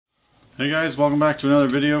Hey guys, welcome back to another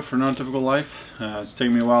video for Non-Typical-Life. It's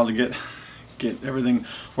taken me a while to get everything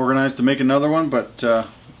organized to make another one, but I'm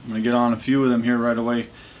going to get on a few of them here right away.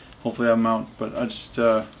 Hopefully I have them out. But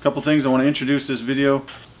a couple things I want to introduce this video.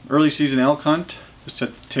 Early season elk hunt, just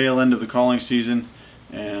at the tail end of the calling season,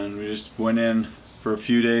 and we just went in for a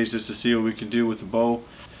few days just to see what we could do with the bow.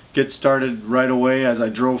 Get started right away as I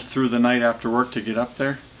drove through the night after work to get up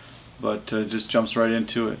there, but just jumps right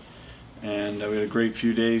into it. And we had a great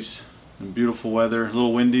few days. Beautiful weather, a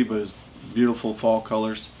little windy, but it's beautiful fall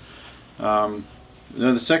colors. Now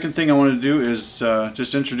the second thing I want to do is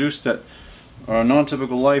just introduce that our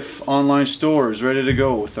Non-Typical-Life online store is ready to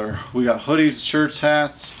go with we got hoodies, shirts,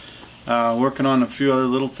 hats, working on a few other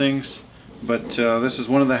little things, but this is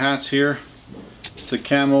one of the hats here. It's the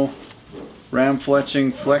camo ram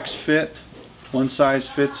fletching flex fit, one size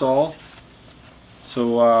fits all.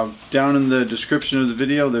 So down in the description of the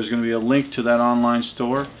video there's going to be a link to that online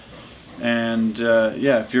store. And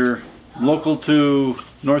yeah, if you're local to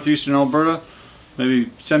northeastern Alberta,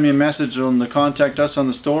 maybe send me a message on the contact us on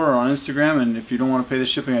the store or on Instagram. And if you don't want to pay the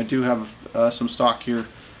shipping, I do have some stock here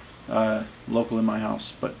local in my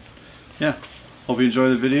house. But yeah, hope you enjoy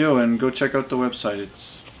the video and go check out the website.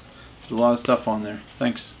 There's a lot of stuff on there.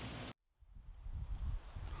 Thanks.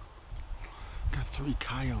 Got 3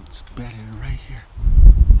 coyotes bedded right here.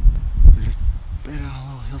 They're just bedded on a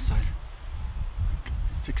little hillside.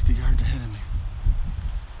 60 yards ahead of me.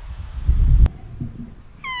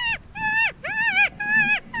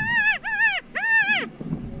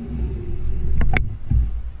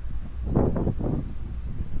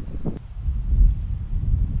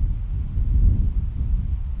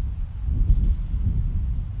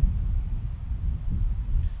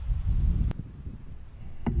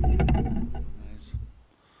 Guys,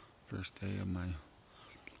 first day of my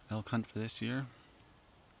elk hunt for this year.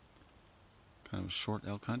 Kind of a short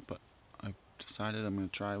elk hunt, but I decided I'm going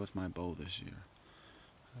to try with my bow this year.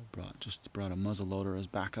 I just brought a muzzle loader as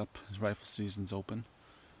backup as rifle season's open.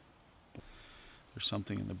 There's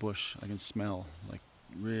something in the bush I can smell, like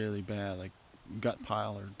really bad, like gut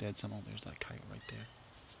pile or dead something. There's that coyote right there,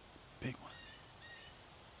 big one.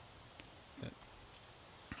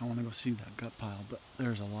 I want to go see that gut pile, but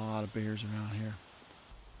there's a lot of bears around here.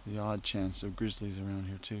 The odd chance of grizzlies around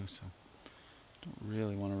here too, so don't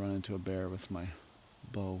really want to run into a bear with my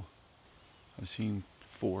bow. I've seen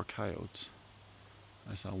 4 coyotes.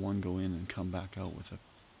 I saw one go in and come back out with a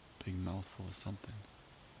big mouthful of something.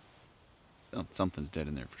 Well, something's dead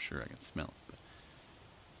in there for sure. I can smell it,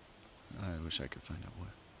 but I wish I could find out what.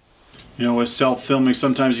 You know, with self-filming,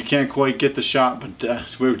 sometimes you can't quite get the shot, but I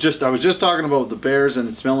was just talking about the bears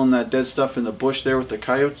and smelling that dead stuff in the bush there with the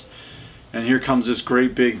coyotes. And here comes this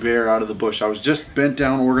great big bear out of the bush. I was just bent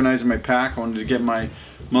down organizing my pack. I wanted to get my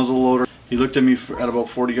muzzle loader. He looked at me at about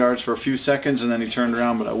 40 yards for a few seconds and then he turned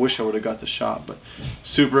around, but I wish I would have got the shot. But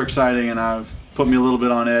super exciting, and put me a little bit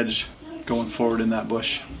on edge going forward in that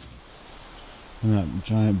bush. And that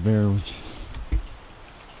giant bear was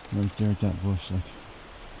right there at that bush, like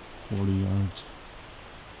 40 yards,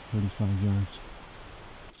 35 yards.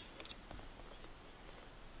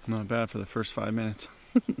 Not bad for the first 5 minutes.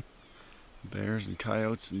 Bears and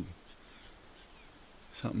coyotes and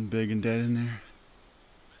something big and dead in there.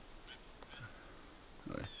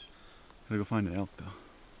 Right. Gotta go find an elk though.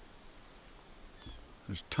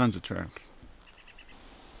 There's tons of tracks.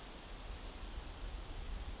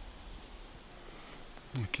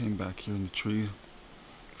 I came back here in the trees,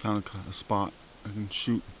 found a spot I can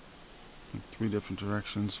shoot in 3 different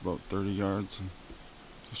directions, about 30 yards, and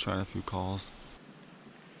just tried a few calls.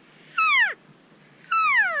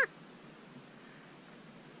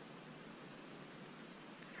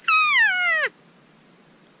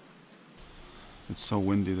 It's so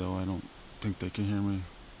windy though, I don't think they can hear me.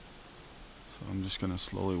 So I'm just gonna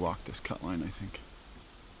slowly walk this cut line, I think.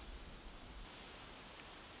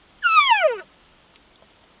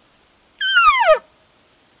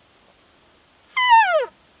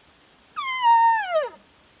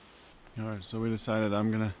 Alright, so we decided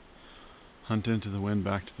I'm gonna hunt into the wind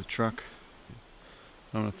back to the truck.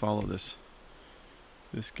 I'm gonna follow this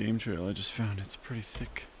game trail I just found. It's a pretty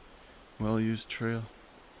thick, well-used trail.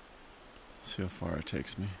 See how far it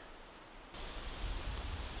takes me.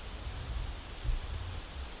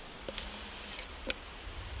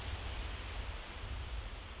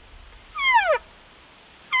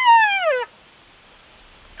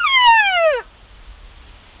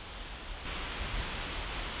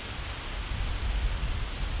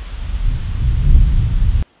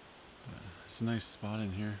 It's a nice spot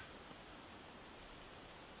in here.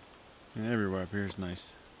 And everywhere up here is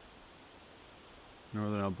nice.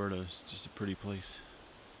 Northern Alberta is just a pretty place.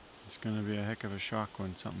 It's gonna be a heck of a shock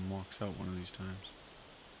when something walks out one of these times.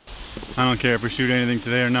 I don't care if we shoot anything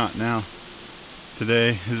today or not now.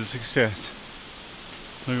 Today is a success.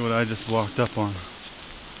 Look at what I just walked up on.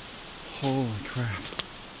 Holy crap.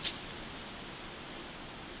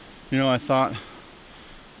 You know, I thought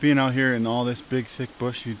being out here in all this big thick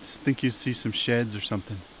bush, you'd think you'd see some sheds or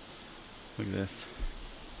something. Look at this.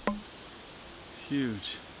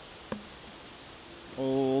 Huge.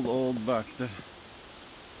 Old buck. The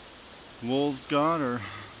wolves got, or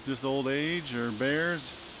just old age, or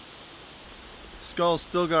bears. Skull's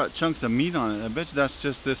still got chunks of meat on it. I bet you that's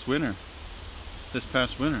just this winter. This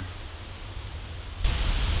past winter.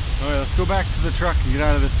 Alright, let's go back to the truck and get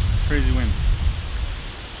out of this crazy wind.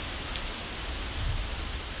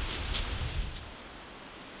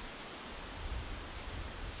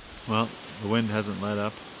 Well, the wind hasn't let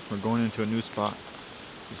up. We're going into a new spot.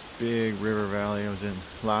 This big river valley I was in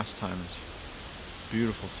last time. It's a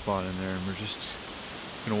beautiful spot in there, and we're just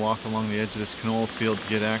gonna walk along the edge of this canola field to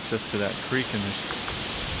get access to that creek, and there's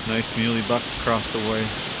a nice muley buck across the way.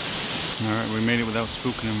 Alright, we made it without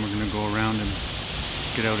spooking him. We're gonna go around and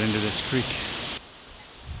get out into this creek.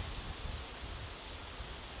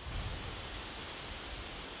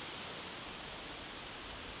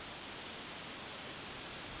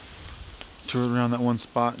 Toured around that one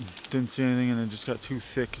spot, didn't see anything, and it just got too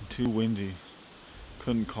thick and too windy.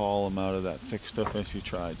 Couldn't call them out of that thick stuff if you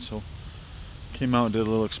tried. So came out, did a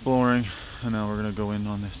little exploring, and now we're gonna go in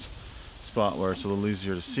on this spot where it's a little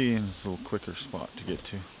easier to see and it's a little quicker spot to get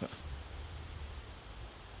to.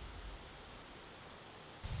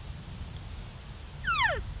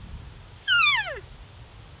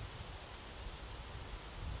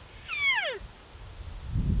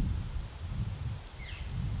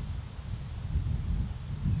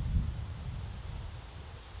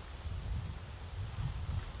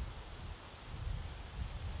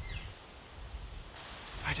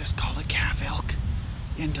 I just called a calf elk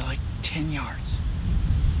into like 10 yards.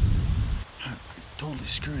 I totally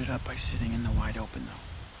screwed it up by sitting in the wide open though.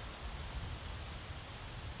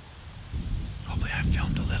 Hopefully I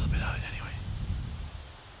filmed a little bit of it anyway.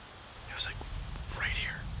 It was like right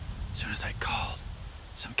here. As soon as I called,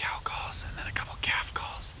 some cow calls and then a couple calf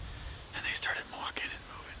calls. And they started walking and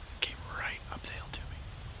moving and came right up the hill to me.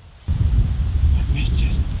 I missed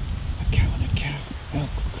it. A cow and a calf elk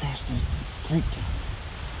across the creek down.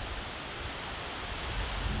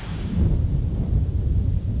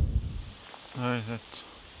 Alright,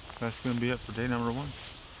 that's gonna be it for day number 1.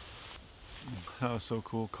 That was so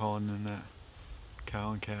cool calling in that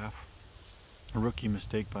cow and calf. A rookie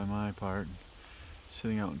mistake by my part,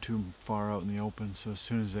 sitting out too far out in the open, so as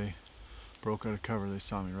soon as they broke out of cover they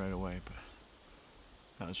saw me right away, but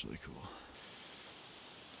that was really cool.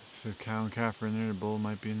 If the cow and calf are in there, the bull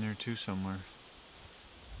might be in there too somewhere.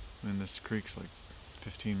 I mean, this creek's like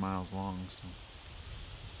 15 miles long, so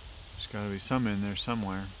there's gotta be some in there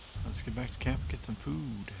somewhere. Let's get back to camp and get some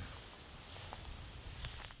food.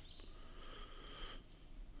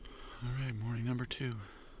 Alright, morning number 2.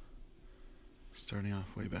 Starting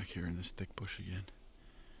off way back here in this thick bush again.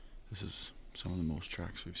 This is some of the most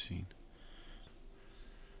tracks we've seen.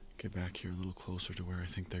 Get back here a little closer to where I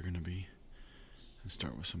think they're going to be and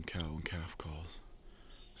start with some cow and calf calls.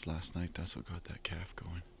 Because last night that's what got that calf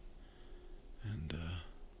going. And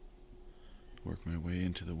work my way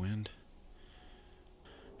into the wind.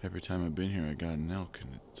 Every time I've been here I got an elk,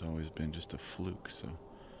 and it's always been just a fluke, so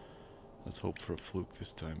let's hope for a fluke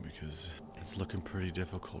this time because it's looking pretty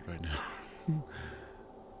difficult right now.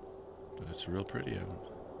 But it's real pretty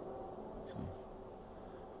out. So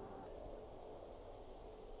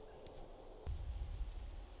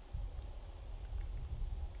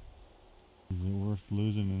is it worth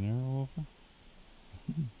losing an arrow over?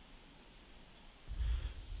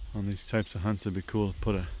 On these types of hunts it'd be cool to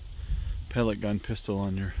put a pellet gun pistol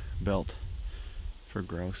on your belt for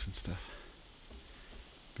grouse and stuff.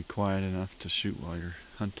 Be quiet enough to shoot while you're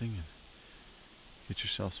hunting and get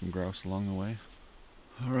yourself some grouse along the way.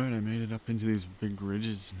 Alright, I made it up into these big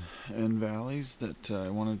ridges and valleys that I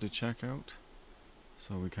wanted to check out.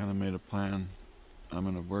 So we kind of made a plan. I'm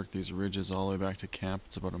going to work these ridges all the way back to camp.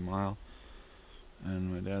 It's about a mile.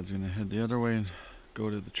 And my dad's going to head the other way and go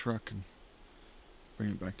to the truck and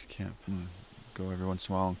bring it back to camp. I'm going to go every once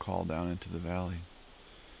in a while and call down into the valley.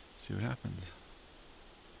 See what happens.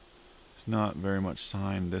 There's not very much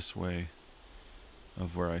sign this way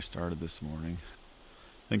of where I started this morning.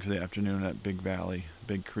 I think for the afternoon that big valley,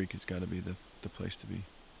 big creek has got to be the place to be.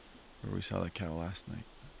 Where we saw that cow last night.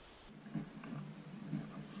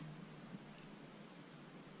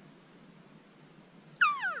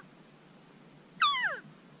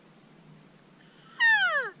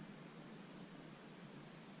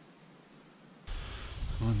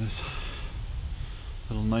 on this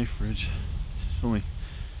little knife ridge. It's only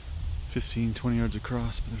 15-20 yards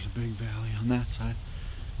across, but there's a big valley on that side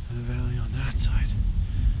and a valley on that side.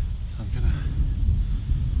 So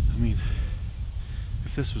I mean,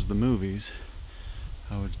 if this was the movies,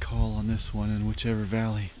 I would call on this one, and whichever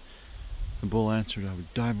valley the bull answered, I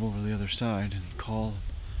would dive over the other side and call and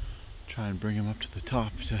try and bring him up to the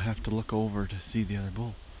top to have to look over to see the other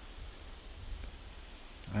bull.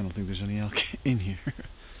 I don't think there's any elk in here.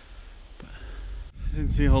 But I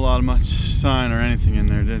didn't see a whole lot of much sign or anything in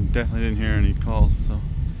there. Definitely didn't hear any calls, so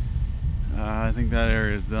I think that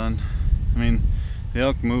area is done. I mean, the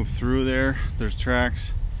elk move through there. There's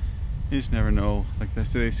tracks. You just never know. Like they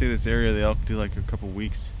say this area, the elk do like a couple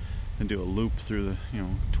weeks and do a loop through the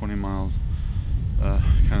 20 miles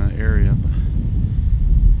kind of area. But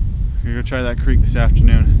I'm gonna go try that creek this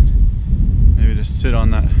afternoon and maybe just sit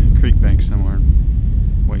on that creek bank somewhere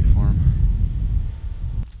and wait for him.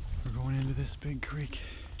 We're going into this big creek.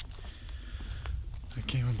 I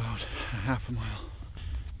came about a half a mile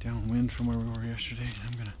downwind from where we were yesterday, and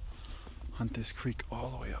I'm gonna hunt this creek all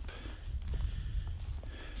the way up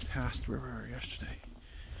past where we were yesterday,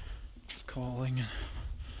 calling and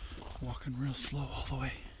walking real slow all the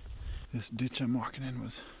way. This ditch I'm walking in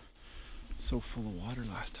was so full of water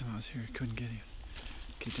last time I was here, I couldn't get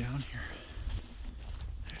down here.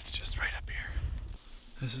 It's just right up here.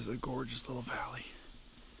 This is a gorgeous little valley.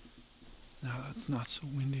 Now that it's not so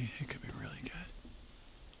windy, it could be really good.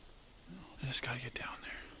 I just gotta get down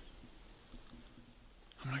there.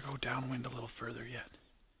 I'm gonna go downwind a little further yet.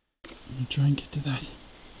 I'm gonna try and get to that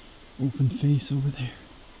open face over there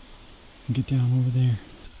and get down over there.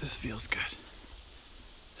 This feels good.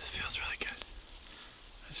 This feels really good.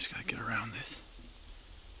 I just gotta get around this.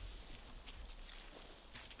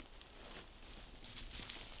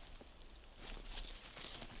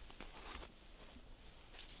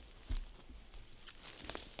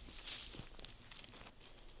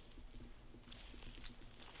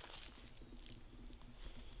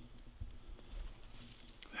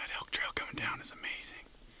 That elk trail coming down is amazing.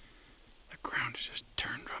 The ground is just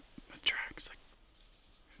turned up with tracks. Like,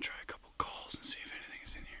 I'm gonna try a couple calls and see if anything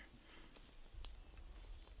is in here.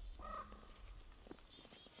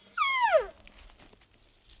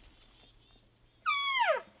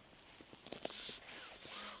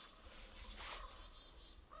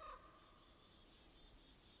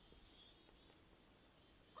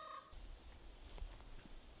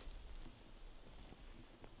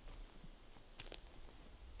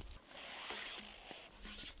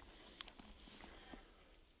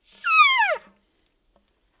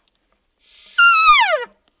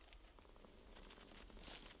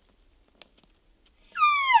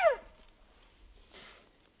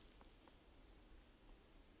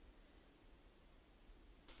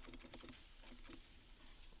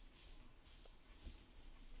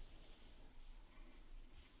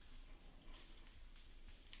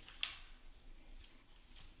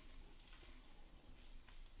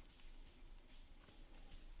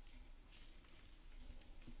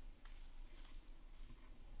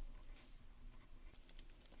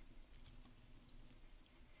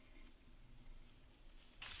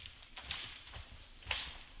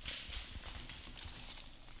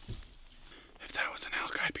 If that was an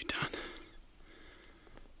elk, I'd be done.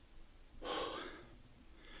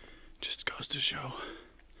 Just goes to show,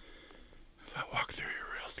 if I walk through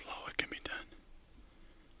here real slow, it can be done.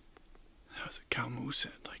 That was a cow moose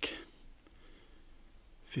at like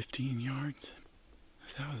 15 yards.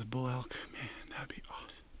 If that was a bull elk, man, that'd be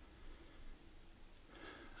awesome.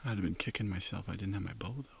 I'd have been kicking myself I didn't have my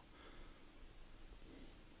bow though.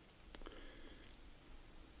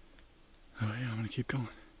 Oh yeah, I'm gonna keep going.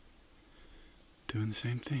 Doing the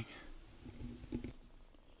same thing. It's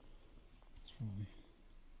probably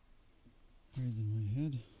higher than my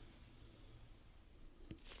head.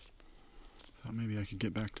 Thought maybe I could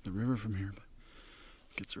get back to the river from here, but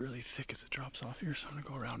it gets really thick as it drops off here, so I'm gonna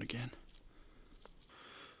go around again.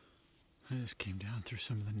 I just came down through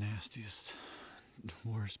some of the nastiest,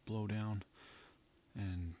 worst blowdown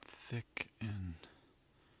and thick, and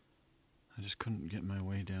I just couldn't get my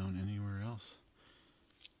way down anywhere else.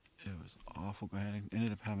 It was awful. I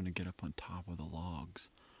ended up having to get up on top of the logs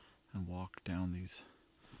and walk down these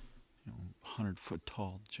 100-foot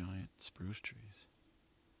tall giant spruce trees.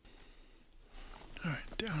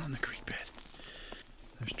 Alright, down on the creek bed.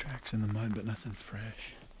 There's tracks in the mud, but nothing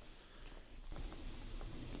fresh.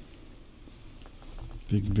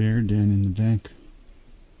 Big bear den in the bank.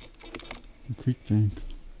 The creek bank.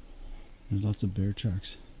 There's lots of bear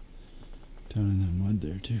tracks down in that mud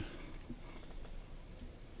there too.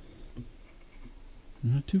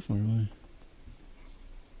 Not too far away.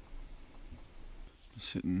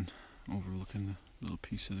 sitting overlooking the little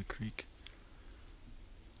piece of the creek.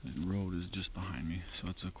 The road is just behind me, so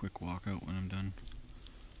it's a quick walk out when I'm done.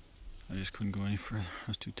 I just couldn't go any further. I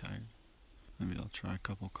was too tired. Maybe I'll try a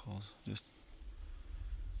couple calls just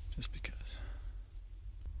because.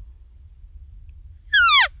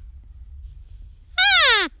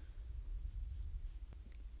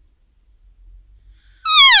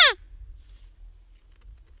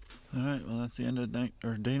 Alright, well that's the end of night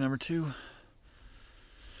or day number 2.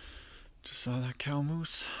 Just saw that cow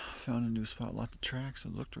moose. Found a new spot, lots of tracks.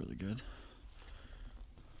 It looked really good.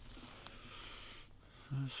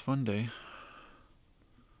 It was a fun day.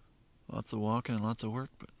 Lots of walking and lots of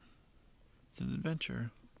work, but it's an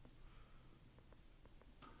adventure.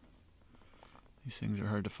 These things are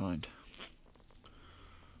hard to find.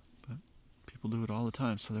 But people do it all the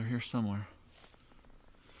time, so they're here somewhere.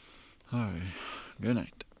 Alright, good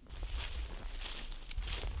night.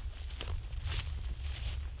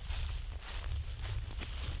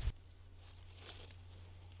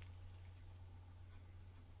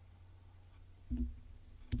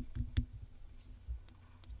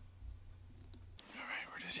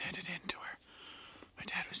 Headed into where my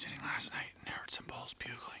dad was sitting last night and heard some bulls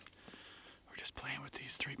bugling. We're just playing with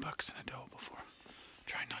these 3 bucks and a doe before,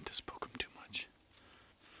 trying not to spook them too much.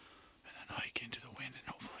 And then hike into the wind and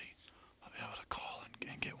hopefully I'll be able to call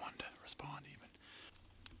and get one to respond even.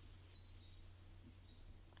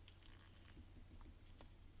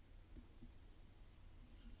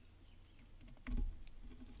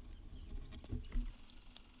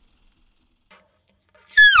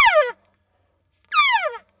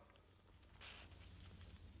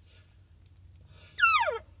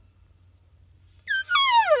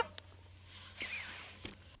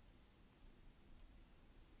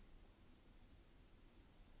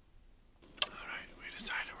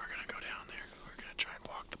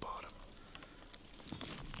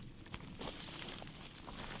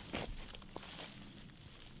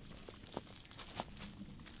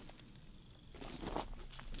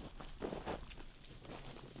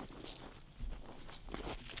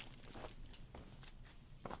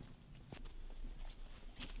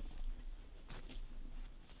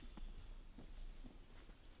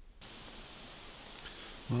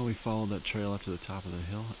 Well, we followed that trail up to the top of the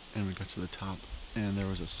hill, and we got to the top, and there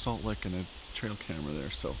was a salt lick and a trail camera there,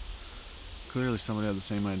 so clearly somebody had the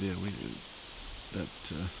same idea we did.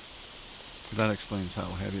 That explains how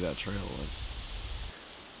heavy that trail was.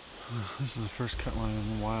 This is the first cut line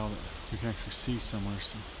in a while that we can actually see somewhere,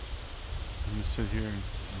 so I'm going to sit here and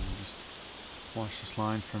just watch this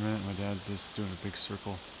line for a minute. My dad's just doing a big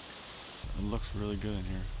circle. It looks really good in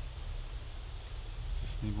here.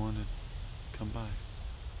 Just need one to come by.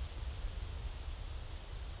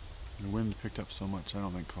 The wind picked up so much, I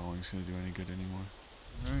don't think calling's going to do any good anymore.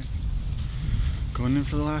 Alright, going in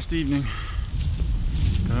for the last evening.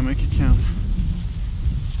 Gotta make it count.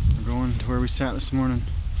 We're going to where we sat this morning.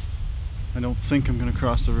 I don't think I'm going to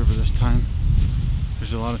cross the river this time.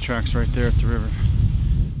 There's a lot of tracks right there at the river.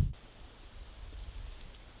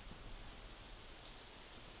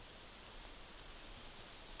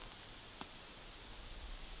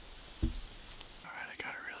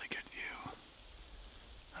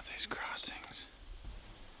 Crossings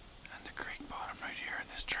and the creek bottom right here and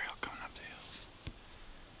this trail coming up the hill.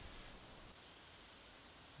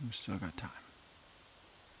 We've still got time.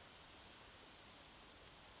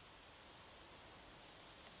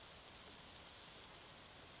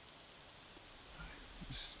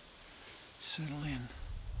 Just settle in.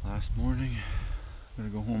 Last morning, I'm gonna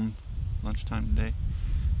go home lunchtime today.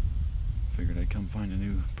 Figured I'd come find a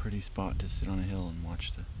new pretty spot to sit on a hill and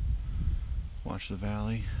watch the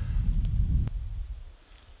valley.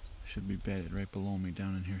 Should be bedded right below me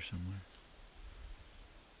down in here somewhere.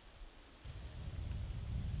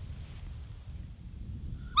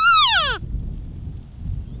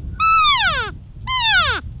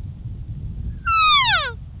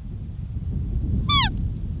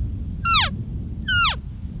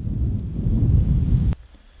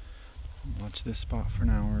 Watch this spot for an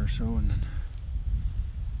hour or so and then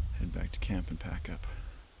head back to camp and pack up.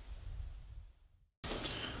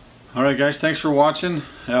 Alright guys, thanks for watching.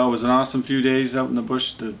 It was an awesome few days out in the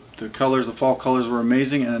bush. The colors, the fall colors were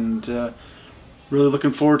amazing, and really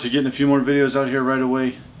looking forward to getting a few more videos out here right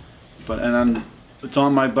away. It's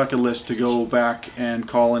on my bucket list to go back and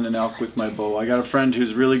call in an elk with my bow. I got a friend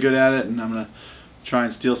who's really good at it, and I'm going to try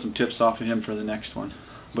and steal some tips off of him for the next one.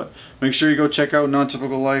 But make sure you go check out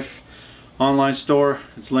NonTypicalLife online store.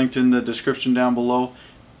 It's linked in the description down below.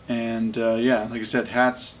 And yeah, like I said,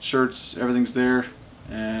 hats, shirts, everything's there.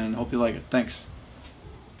 And hope you like it. Thanks.